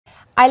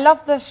I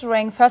love this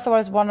ring. First of all,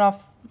 it's one of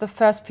the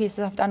first pieces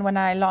I've done when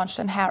I launched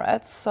in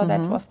Harrods. So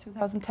that was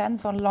 2010,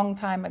 so a long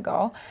time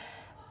ago.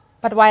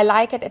 But why I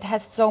like it, it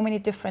has so many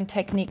different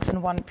techniques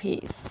in one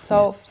piece.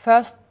 So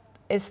first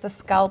is the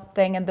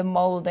sculpting and the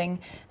molding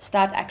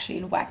start actually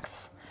in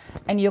wax.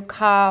 And you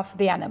carve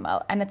the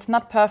animal. And it's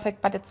not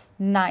perfect, but it's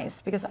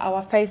nice because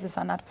our faces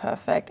are not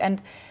perfect. And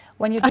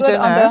when you do it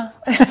on the...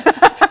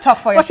 Talk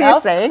for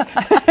yourself. What do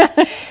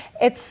you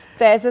say?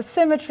 There's a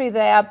symmetry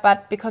there,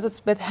 but because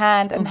it's with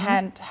hand, and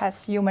hand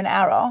has human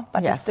error,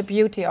 but it's the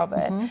beauty of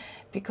it.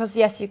 Because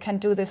yes, you can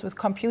do this with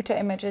computer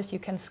images, you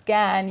can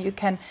scan, you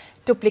can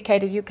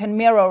duplicate it, you can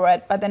mirror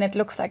it, but then it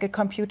looks like a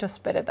computer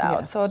spit it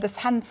out. So this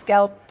hand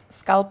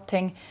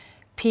sculpting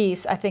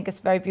piece, I think, is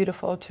very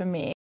beautiful to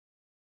me.